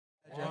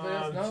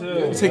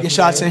We're taking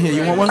shots in here.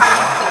 You want one?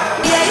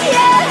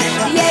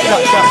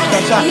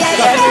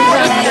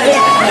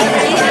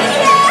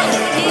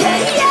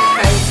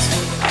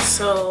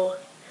 So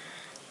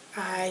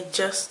I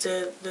just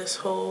did this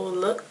whole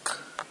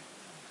look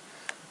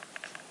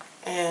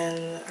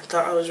and I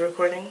thought I was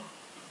recording,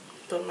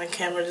 but my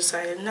camera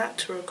decided not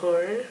to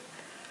record.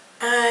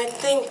 I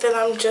think that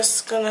I'm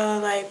just gonna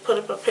like put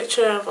up a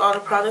picture of all the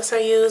products I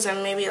use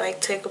and maybe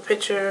like take a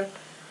picture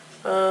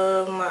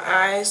of my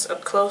eyes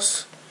up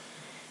close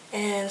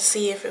and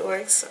see if it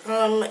works.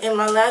 In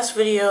my last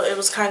video it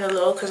was kind of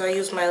low because I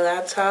used my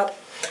laptop.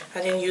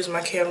 I didn't use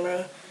my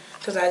camera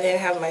because I didn't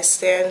have my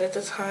stand at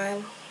the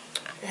time.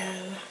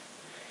 And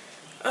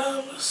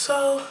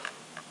so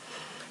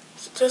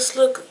just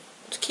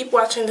keep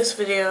watching this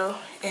video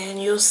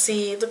and you'll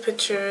see the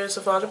pictures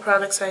of all the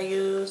products I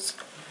use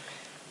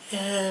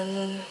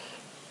and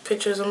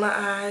pictures of my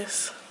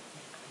eyes.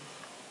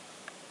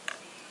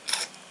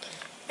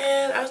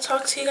 And I'll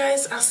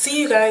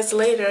see you guys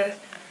later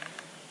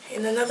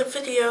in another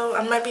video.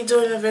 I might be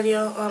doing a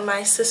video on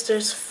my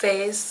sister's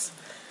face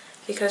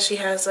because she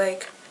has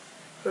like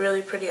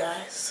really pretty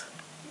eyes.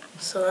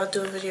 So I'll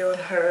do a video on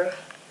her.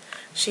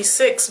 She's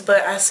 6,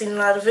 but I've seen a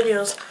lot of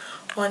videos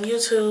on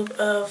YouTube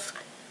of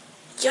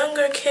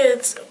younger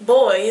kids,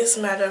 boys,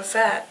 matter of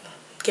fact,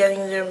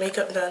 getting their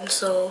makeup done.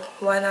 So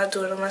why not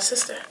do it on my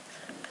sister?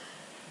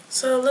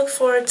 So look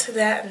forward to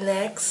that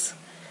next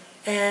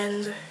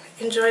and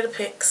enjoy the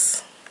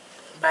pics.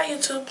 Bye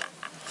YouTube.